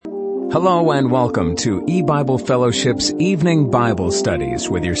Hello and welcome to E-Bible Fellowship's Evening Bible Studies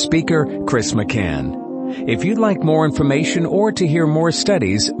with your speaker, Chris McCann. If you'd like more information or to hear more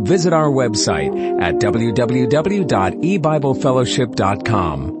studies, visit our website at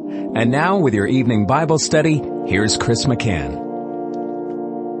www.ebiblefellowship.com. And now with your evening Bible study, here's Chris McCann.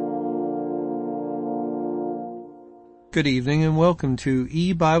 Good evening and welcome to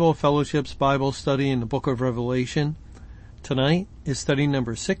E-Bible Fellowship's Bible study in the book of Revelation. Tonight is study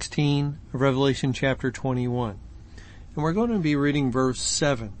number 16 of Revelation chapter 21. And we're going to be reading verse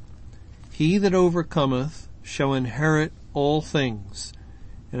 7. He that overcometh shall inherit all things,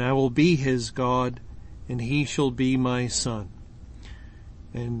 and I will be his God, and he shall be my son.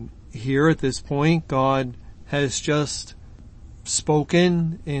 And here at this point, God has just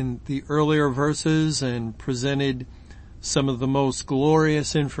spoken in the earlier verses and presented some of the most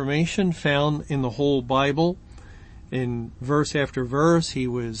glorious information found in the whole Bible. In verse after verse, he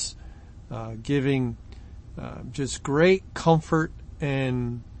was giving just great comfort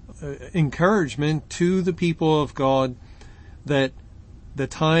and encouragement to the people of God that the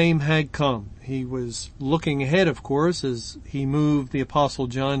time had come. He was looking ahead, of course, as he moved the Apostle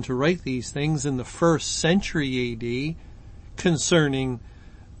John to write these things in the 1st century A.D. concerning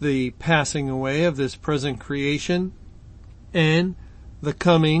the passing away of this present creation and the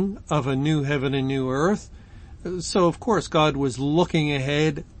coming of a new heaven and new earth. So, of course, God was looking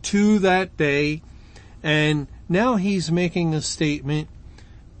ahead to that day, and now he's making a statement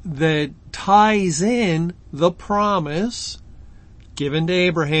that ties in the promise given to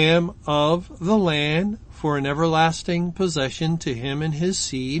Abraham of the land for an everlasting possession to him and his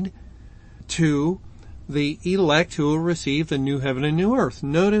seed, to the elect who will receive the new heaven and new earth.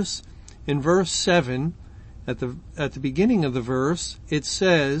 Notice in verse 7, at the beginning of the verse, it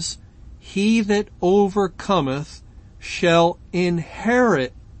says, he that overcometh shall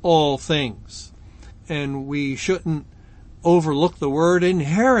inherit all things. And we shouldn't overlook the word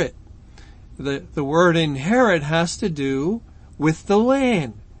inherit. The word inherit has to do with the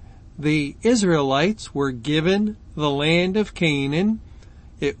land. The Israelites were given the land of Canaan.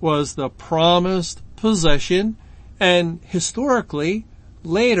 It was the promised possession. And historically,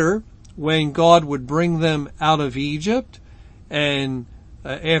 later, when God would bring them out of Egypt and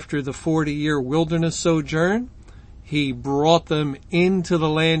after the 40-year wilderness sojourn, he brought them into the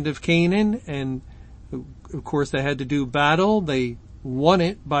land of Canaan, and of course they had to do battle. They won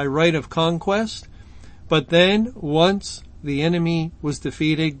it by right of conquest. But then, once the enemy was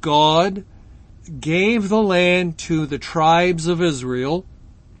defeated, God gave the land to the tribes of Israel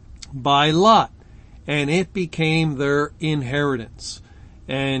by lot, and it became their inheritance.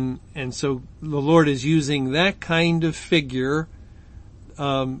 And so the Lord is using that kind of figure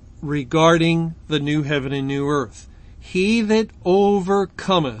regarding the new heaven and new earth. He that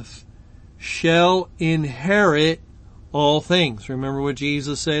overcometh shall inherit all things. Remember what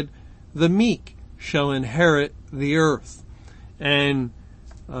Jesus said? The meek shall inherit the earth. And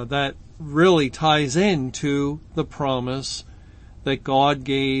that really ties into the promise that God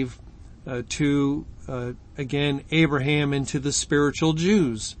gave to again, Abraham and to the spiritual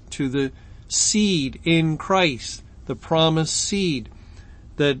Jews, to the seed in Christ, the promised seed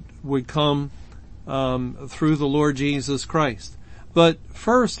that would come through the Lord Jesus Christ. But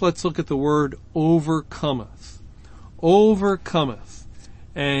first, let's look at the word overcometh. Overcometh.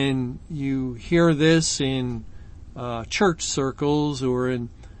 And you hear this in church circles or in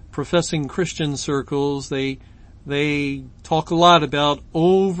professing Christian circles. They talk a lot about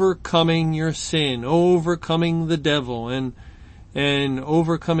overcoming your sin, overcoming the devil, and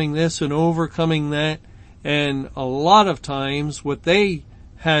overcoming this and overcoming that. And a lot of times what they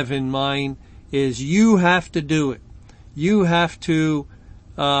have in mind is you have to do it. You have to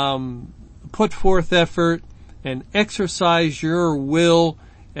put forth effort and exercise your will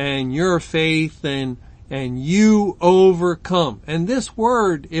and your faith, and you overcome. And this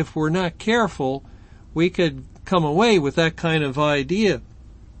word, if we're not careful, we could come away with that kind of idea.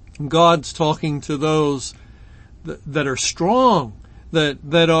 God's talking to those that are strong,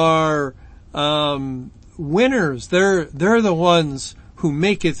 that are winners. They're the ones who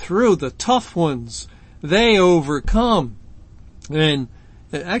make it through. The tough ones, they overcome. And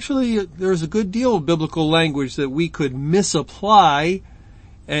actually, there's a good deal of biblical language that we could misapply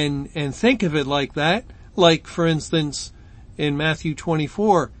and think of it like that. Like, for instance, in Matthew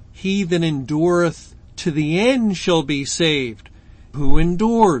 24, he that endureth to the end shall be saved. Who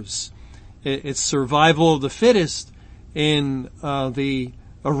endures? It's survival of the fittest in the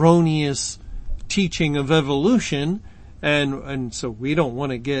erroneous teaching of evolution. And so we don't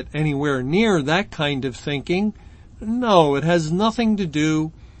want to get anywhere near that kind of thinking. No, it has nothing to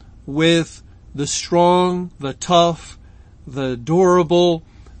do with the strong, the tough, the durable,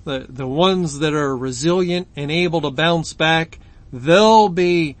 the ones that are resilient and able to bounce back. They'll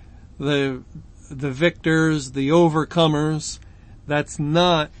be the victors, the overcomers. That's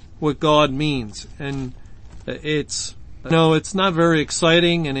not what God means. And it's not very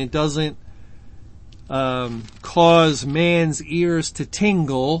exciting, and it doesn't cause man's ears to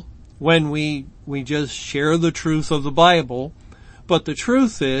tingle when we just share the truth of the Bible. But the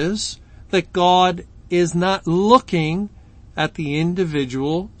truth is that God is not looking at the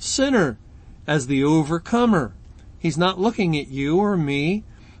individual sinner as the overcomer. He's not looking at you or me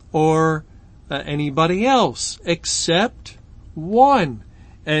or anybody else except one.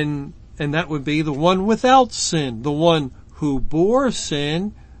 And that would be the one without sin, the one who bore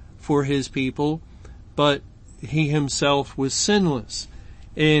sin for his people, but he himself was sinless.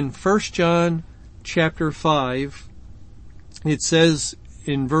 In 1 John chapter 5, it says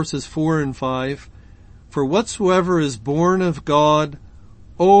in verses 4 and 5, "For whatsoever is born of God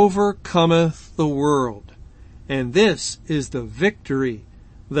overcometh the world. And this is the victory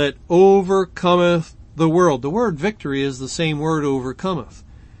that overcometh the world." The word victory is the same word overcometh.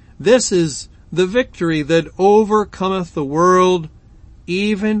 This is the victory that overcometh the world,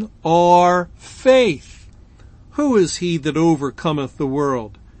 even our faith. Who is he that overcometh the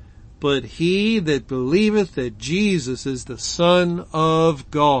world? But he that believeth that Jesus is the Son of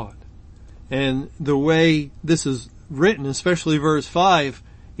God. And the way this is written, especially verse 5,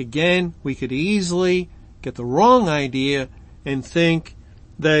 again, we could easily get the wrong idea and think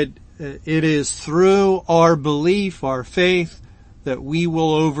that it is through our belief, our faith, that we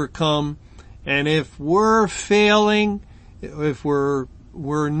will overcome. And if we're failing, if we're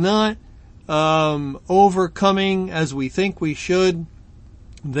not overcoming as we think we should,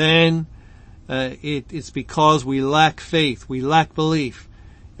 then it's because we lack faith, we lack belief.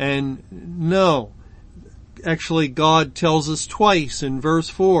 And no, actually God tells us twice in verse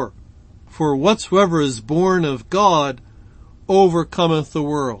 4, "For whatsoever is born of God overcometh the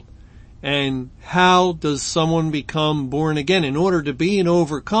world." And how does someone become born again? In order to be an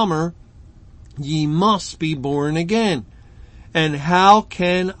overcomer, ye must be born again. And how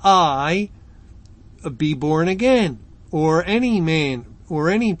can I be born again? Or any man or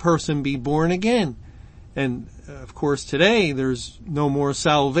any person be born again? And of course today there's no more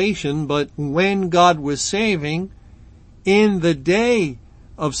salvation, but when God was saving, in the day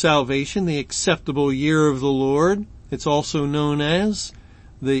of salvation, the acceptable year of the Lord, it's also known as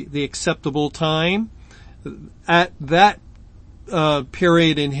the acceptable time, at that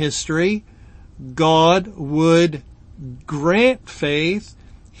period in history, God would grant faith.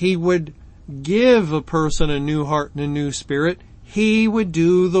 He would give a person a new heart and a new spirit. He would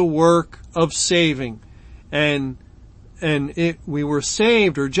do the work of saving. And we were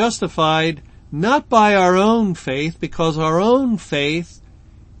saved or justified not by our own faith, because our own faith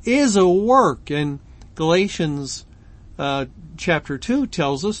is a work. And Galatians chapter 2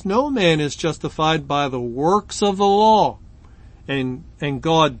 tells us no man is justified by the works of the law. And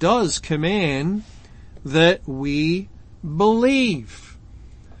God does command that we believe.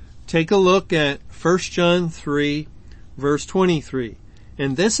 Take a look at 1 John 3 verse 23.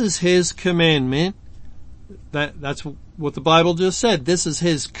 "And this is his commandment." That's what the Bible just said. This is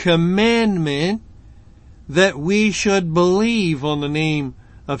his commandment, that we should believe on the name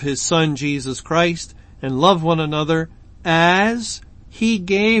of his Son Jesus Christ and love one another as he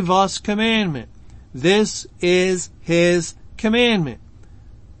gave us commandment. This is his commandment,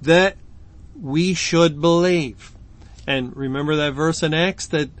 that we should believe. And remember that verse in Acts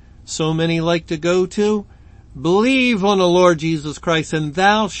that so many like to go to? Believe on the Lord Jesus Christ and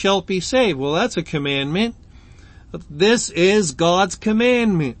thou shalt be saved. Well, that's a commandment. This is God's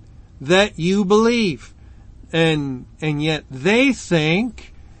commandment, that you believe. And yet they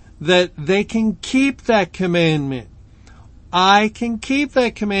think that they can keep that commandment. I can keep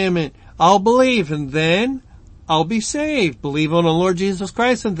that commandment. I'll believe and then I'll be saved. Believe on the Lord Jesus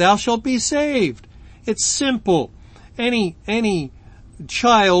Christ and thou shalt be saved. It's simple. Any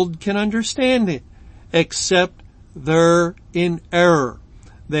child can understand it, except they're in error.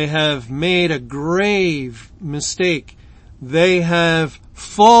 They have made a grave mistake. They have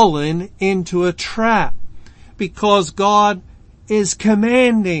fallen into a trap, because God is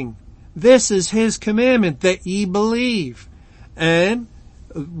commanding. This is his commandment, that ye believe. And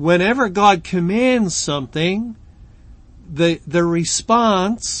whenever God commands something, the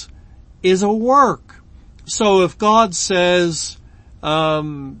response is a work. So if God says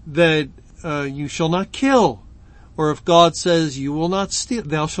that you shall not kill, or if God says you will not steal,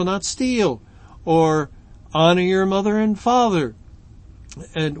 thou shalt not steal, or honor your mother and father,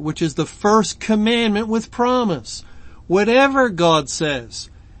 and which is the first commandment with promise. Whatever God says,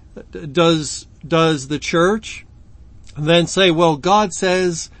 does the church then say, well, God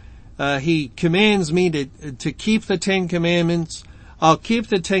says, He commands me to keep the 10 Commandments. I'll keep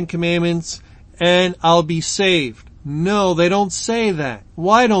the 10 Commandments and I'll be saved. No, they don't say that.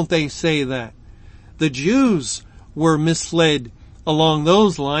 Why don't they say that? The Jews were misled along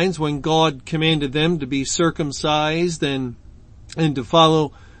those lines when God commanded them to be circumcised and to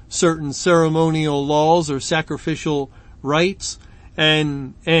follow certain ceremonial laws or sacrificial rites,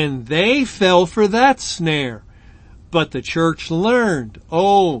 and they fell for that snare. But the church learned,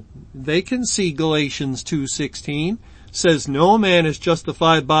 they can see Galatians 2:16 says no man is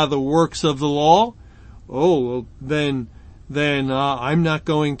justified by the works of the law. Then I'm not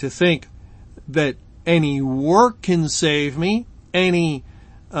going to think that any work can save me, any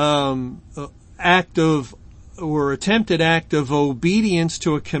act of or attempted act of obedience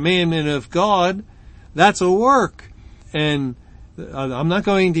to a commandment of God, that's a work. And I'm not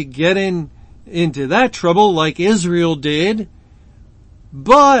going to get into that trouble like Israel did.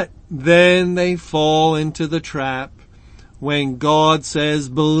 But then they fall into the trap when God says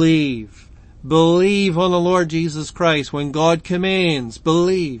believe. Believe on the Lord Jesus Christ. When God commands,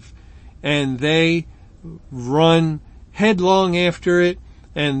 believe. And they run headlong after it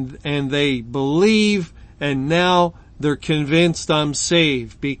and they believe, and now they're convinced I'm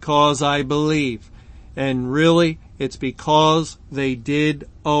saved because I believe. And really, it's because they did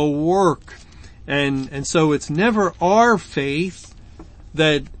a work. And so it's never our faith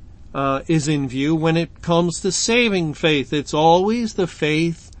that is in view when it comes to saving faith. It's always the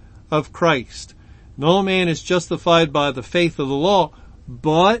faith of Christ. No man is justified by the faith of the law,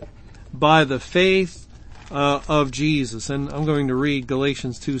 but by the faith of Jesus. And I'm going to read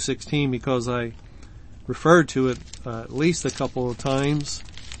Galatians 2:16 because I referred to it at least a couple of times.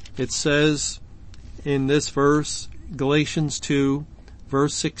 It says in this verse, Galatians 2,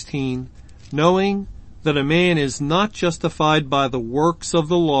 verse 16, knowing that a man is not justified by the works of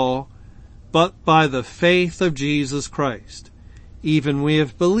the law, but by the faith of Jesus Christ. Even we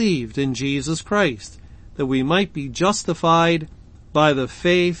have believed in Jesus Christ, that we might be justified by the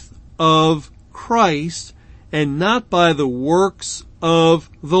faith of Christ, and not by the works of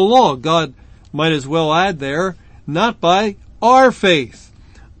the law. God might as well add there, not by our faith,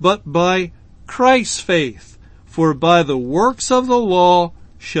 but by Christ's faith. For by the works of the law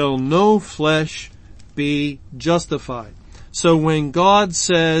shall no flesh be justified. So when God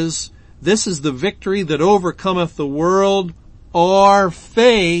says, this is the victory that overcometh the world, our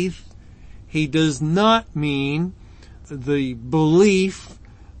faith, He does not mean the belief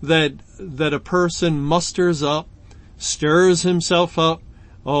that a person musters up, stirs himself up.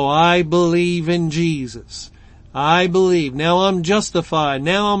 I believe in Jesus. I believe. Now I'm justified.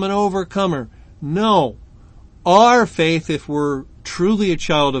 Now I'm an overcomer. No. Our faith, if we're truly a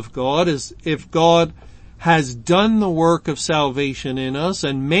child of God, is if God has done the work of salvation in us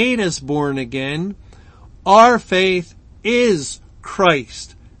and made us born again, our faith is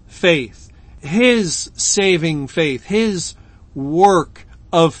Christ faith. His saving faith, His work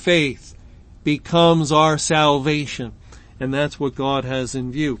of faith becomes our salvation. And that's what God has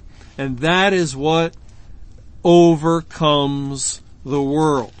in view. And that is what overcomes the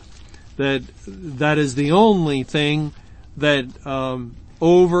world. That is the only thing that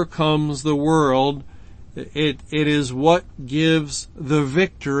overcomes the world. It is what gives the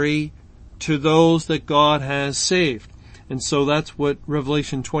victory to those that God has saved. And so that's what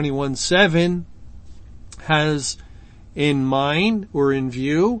Revelation 21:7 has in mind or in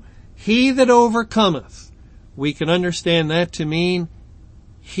view. He that overcometh. We can understand that to mean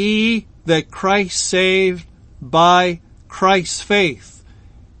he that Christ saved by Christ's faith.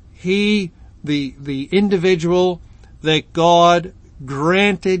 He, the individual that God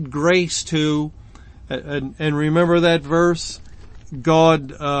granted grace to. And remember that verse?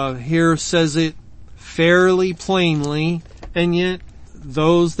 God here says it fairly plainly, and yet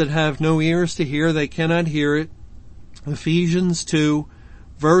those that have no ears to hear, they cannot hear it. Ephesians 2,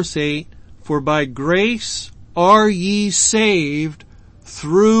 verse 8, for by grace are ye saved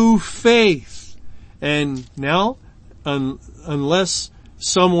through faith. And now, unless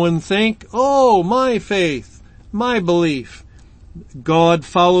someone think, my faith, my belief, God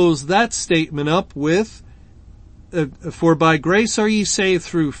follows that statement up with, for by grace are ye saved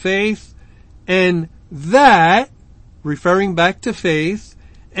through faith, and that, referring back to faith,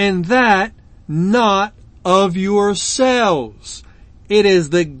 and that not of yourselves. It is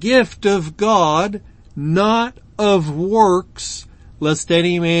the gift of God, not of works, lest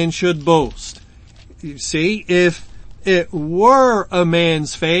any man should boast. You see, if it were a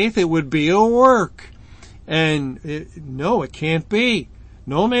man's faith, it would be a work. And no, it can't be.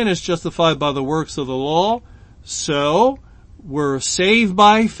 No man is justified by the works of the law, so we're saved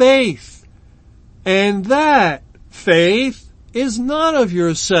by faith. And that faith is not of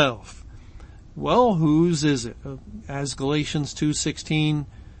yourself. Well, whose is it? As Galatians 2:16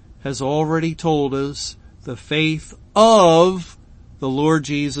 has already told us, the faith of the Lord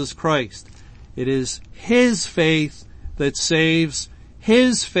Jesus Christ. It is His faith that saves,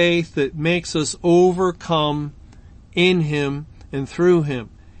 His faith that makes us overcome in Him and through Him.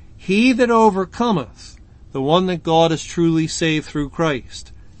 He that overcometh, the one that God has truly saved through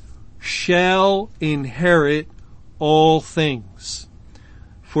Christ, shall inherit all things.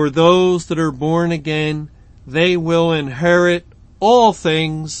 For those that are born again, they will inherit all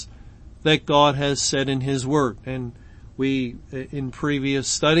things that God has said in His Word. And we, in previous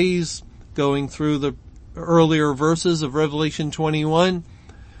studies, going through the earlier verses of Revelation 21,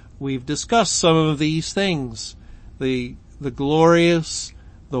 we've discussed some of these things. The glorious,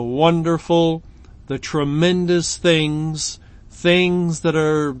 the wonderful, the tremendous things that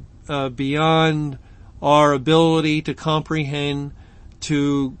are beyond our ability to comprehend,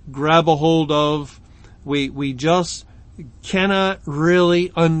 to grab a hold of. We just cannot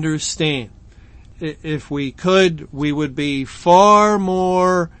really understand. If we could, we would be far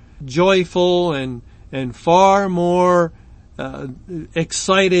more joyful and far more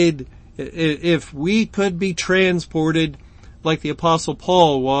excited if we could be transported like the Apostle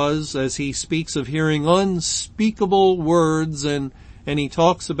Paul was, as he speaks of hearing unspeakable words, and he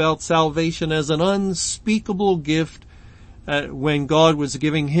talks about salvation as an unspeakable gift when God was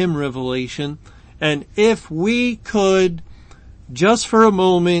giving him revelation. And if we could, just for a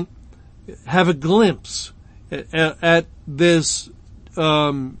moment, have a glimpse at this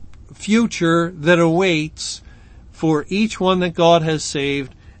future that awaits for each one that God has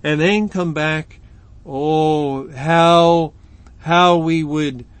saved, and then come back, oh, how we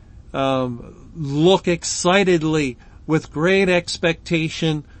would look excitedly with great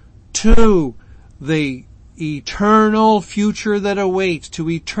expectation to the eternal future that awaits, to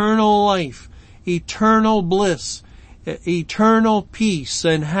eternal life, eternal bliss, eternal peace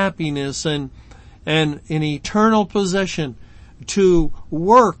and happiness, and an eternal possession, to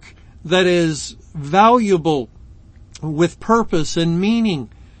work that is valuable with purpose and meaning.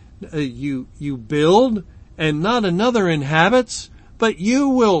 You build and not another inhabits, but you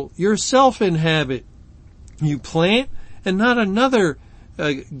will yourself inhabit. You plant and not another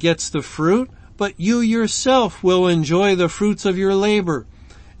gets the fruit, but you yourself will enjoy the fruits of your labor.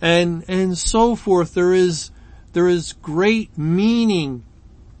 And so forth. There is great meaning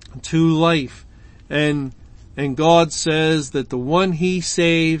to life. And God says that the one He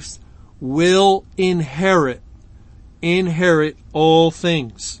saves will inherit all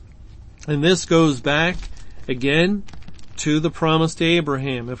things. And this goes back again to the promise to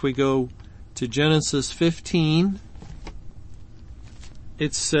Abraham. If we go to Genesis 15,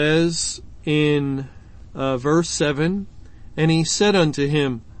 it says in verse 7, "And he said unto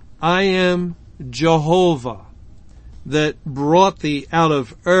him, I am Jehovah, that brought thee out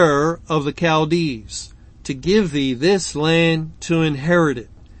of Ur of the Chaldees, to give thee this land to inherit it.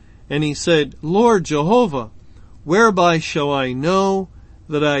 And he said, Lord Jehovah, whereby shall I know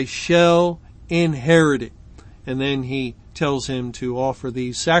that I shall inherit it?" And then he tells him to offer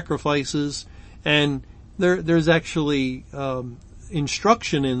these sacrifices, and there's actually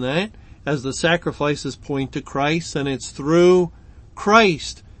instruction in that, as the sacrifices point to Christ, and it's through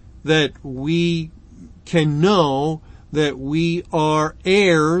Christ that we can know that we are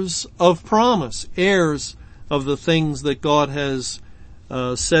heirs of promise, heirs of the things that God has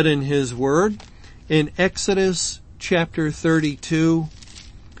said in His Word. In Exodus chapter 32,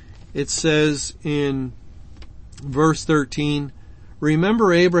 it says in verse 13,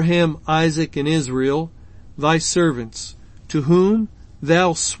 "Remember Abraham, Isaac, and Israel, thy servants, to whom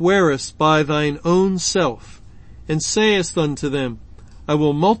thou swearest by thine own self, and sayest unto them, I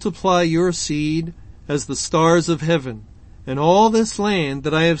will multiply your seed as the stars of heaven, and all this land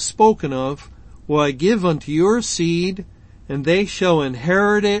that I have spoken of will I give unto your seed, and they shall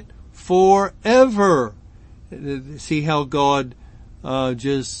inherit it forever." See how God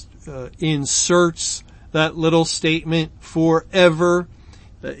just inserts that little statement, forever.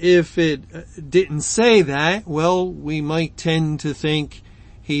 If it didn't say that, well, we might tend to think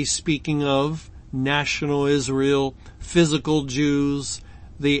He's speaking of national Israel, physical Jews,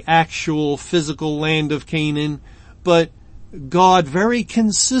 the actual physical land of Canaan. But God very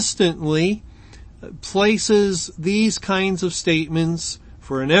consistently places these kinds of statements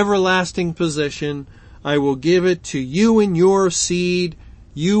for an everlasting possession I will give it to you and your seed.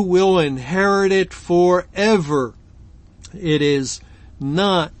 You will inherit it forever. It is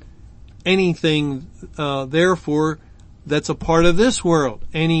not anything, therefore, that's a part of this world,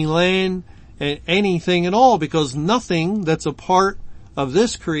 any land, and anything at all, because nothing that's a part of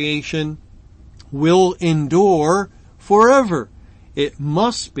this creation will endure forever. It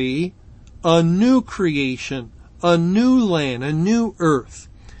must be a new creation, a new land, a new earth.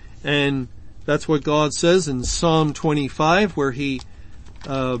 And that's what God says in Psalm 25, where he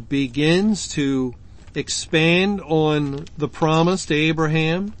begins to expand on the promise to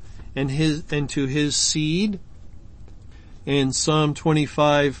Abraham and to his seed. In Psalm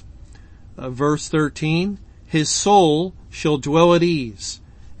 25, verse 13, his soul shall dwell at ease,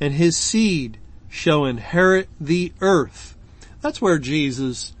 and his seed shall inherit the earth. That's where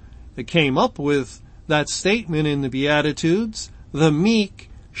Jesus came up with that statement in the Beatitudes, the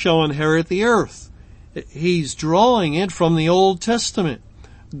meek shall inherit the earth. He's drawing it from the Old Testament.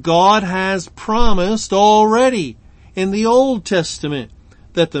 God has promised already in the Old Testament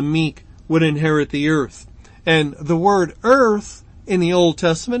that the meek would inherit the earth. And the word earth in the Old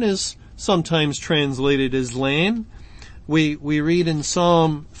Testament is sometimes translated as land. We read in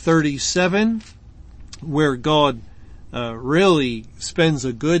Psalm 37 where God really spends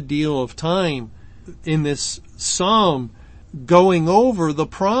a good deal of time in this psalm going over the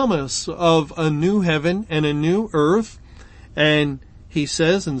promise of a new heaven and a new earth. And he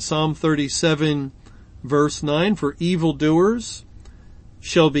says in Psalm 37 verse 9, for evildoers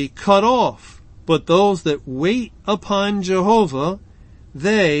shall be cut off, but those that wait upon Jehovah,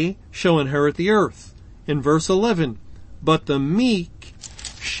 they shall inherit the earth. In verse 11, but the meek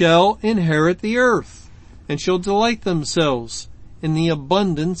shall inherit the earth, and shall delight themselves in the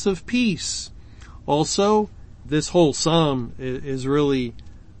abundance of peace. Also, this whole psalm is really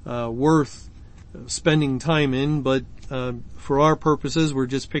worth spending time in, but for our purposes, we're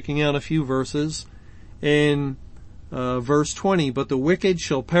just picking out a few verses. In verse 20, but the wicked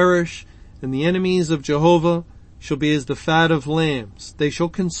shall perish, and the enemies of Jehovah shall be as the fat of lambs. They shall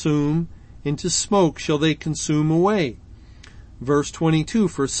consume, into smoke shall they consume away. Verse 22,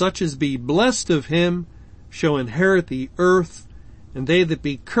 for such as be blessed of him shall inherit the earth, and they that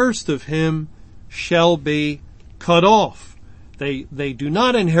be cursed of him shall be cut off. They do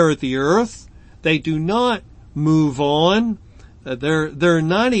not inherit the earth. They do not move on. They're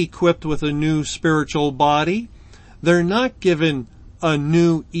not equipped with a new spiritual body. They're not given a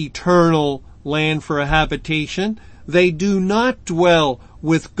new eternal land for a habitation. They do not dwell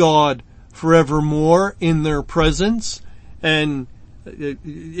with God forevermore in their presence. And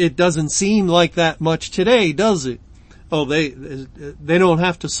it doesn't seem like that much today, does it? Oh, they don't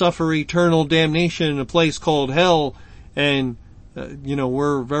have to suffer eternal damnation in a place called hell. And,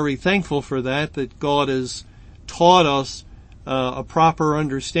 we're very thankful for that God has taught us a proper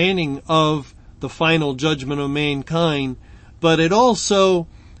understanding of the final judgment of mankind. But it also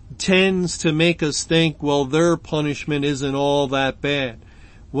tends to make us think, well, their punishment isn't all that bad.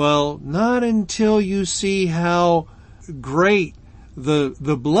 Well, not until you see how great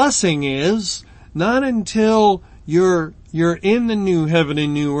the blessing is, not until you're in the new heaven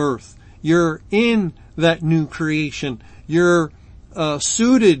and new earth. You're in that new creation. You're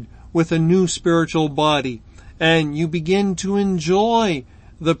suited with a new spiritual body, and you begin to enjoy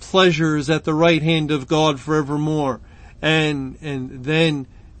the pleasures at the right hand of God forevermore. And then,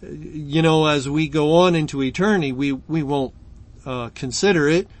 as we go on into eternity, we won't consider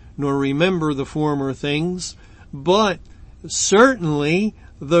it nor remember the former things, but certainly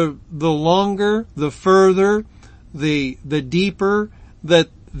the longer, the further, the deeper that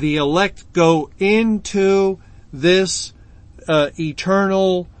the elect go into this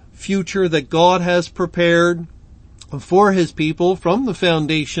eternal future that God has prepared for his people from the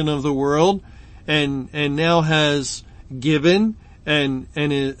foundation of the world, and now has given and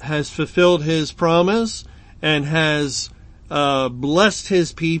it has fulfilled his promise and has blessed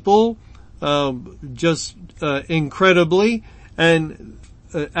his people just incredibly, and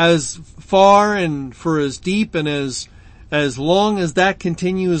as far and for as deep and as long as that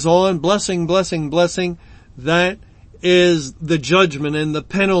continues on, blessing, that is the judgment and the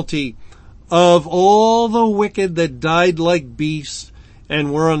penalty of all the wicked that died like beasts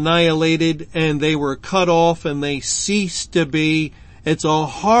and were annihilated, and they were cut off and they ceased to be. It's a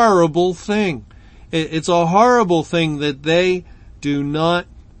horrible thing. It's a horrible thing that they do not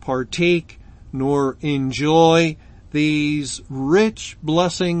partake nor enjoy these rich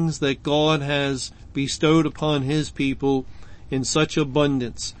blessings that God has bestowed upon his people in such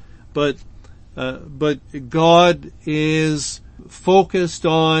abundance. But God is focused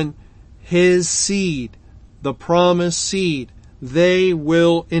on his seed, the promised seed, they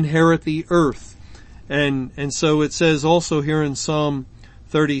will inherit the earth. And so it says also here in Psalm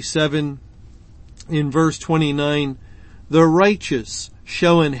 37 in verse 29, the righteous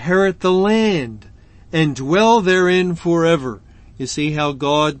shall inherit the land and dwell therein forever. You see how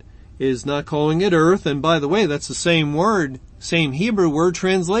God is not calling it earth. And by the way, that's the same word, same Hebrew word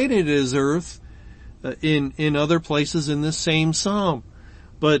translated as earth in other places in this same psalm.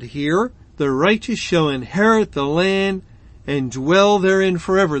 But here, the righteous shall inherit the land and dwell therein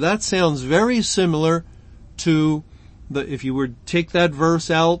forever. That sounds very similar to if you were to take that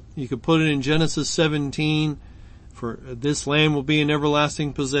verse out, you could put it in Genesis 17, for this land will be an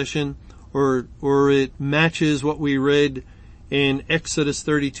everlasting possession, or it matches what we read in Exodus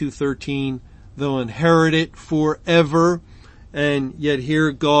 32:13, they'll inherit it forever. And yet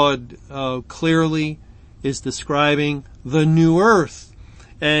here God clearly is describing the new earth.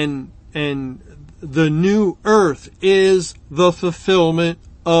 And the new earth is the fulfillment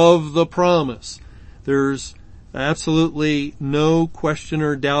of the promise. There's absolutely no question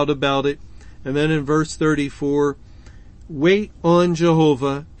or doubt about it. And then in verse 34, wait on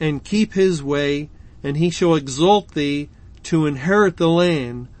Jehovah and keep his way, and he shall exalt thee to inherit the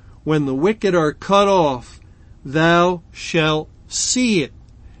land. When the wicked are cut off, thou shalt see it.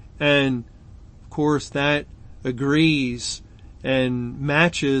 And of course that agrees and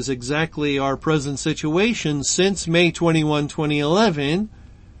matches exactly our present situation. Since May 21, 2011,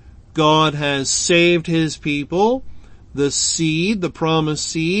 God has saved his people. The seed, the promised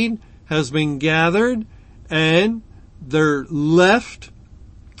seed, has been gathered, and they're left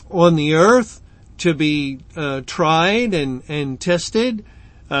on the earth to be tried and tested,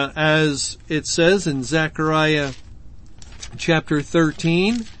 as it says in Zechariah chapter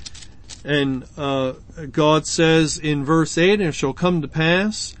 13. And God says in verse 8, and it shall come to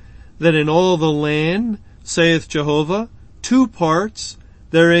pass that in all the land, saith Jehovah, 2 parts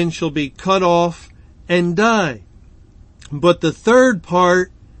therein shall be cut off and die, but the 3rd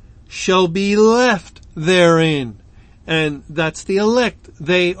part shall be left therein. And that's the elect.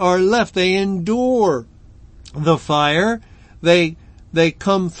 They are left. They endure the fire. They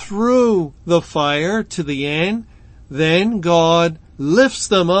come through the fire to the end. Then God lifts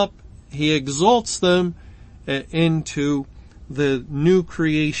them up. He exalts them into the new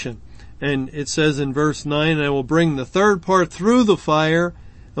creation. And it says in verse 9, I will bring the 3rd part through the fire,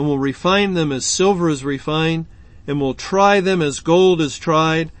 and will refine them as silver is refined, and will try them as gold is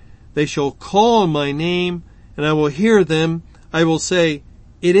tried. They shall call on my name, and I will hear them. I will say,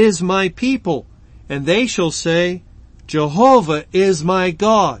 it is my people. And they shall say, Jehovah is my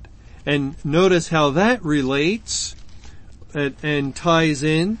God. And notice how that relates and ties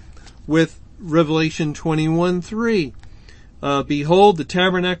in with Revelation 21:3. Behold, the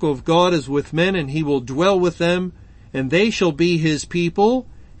tabernacle of God is with men, and he will dwell with them, and they shall be his people,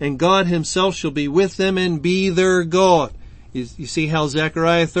 and God himself shall be with them and be their God. You see how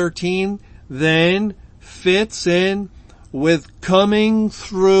Zechariah 13 then fits in with coming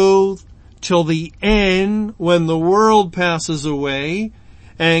through till the end when the world passes away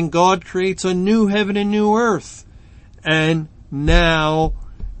and God creates a new heaven and new earth. And now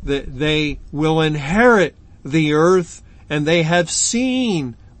that they will inherit the earth, and they have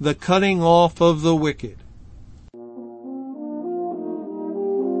seen the cutting off of the wicked.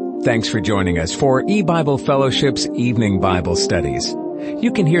 Thanks for joining us for E-Bible Fellowship's Evening Bible Studies.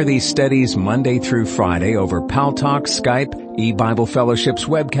 You can hear these studies Monday through Friday over Paltalk, Skype, E-Bible Fellowship's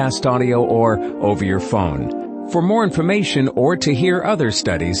webcast audio, or over your phone. For more information or to hear other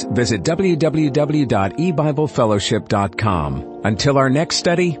studies, visit www.ebiblefellowship.com. Until our next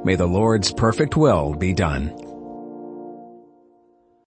study, may the Lord's perfect will be done.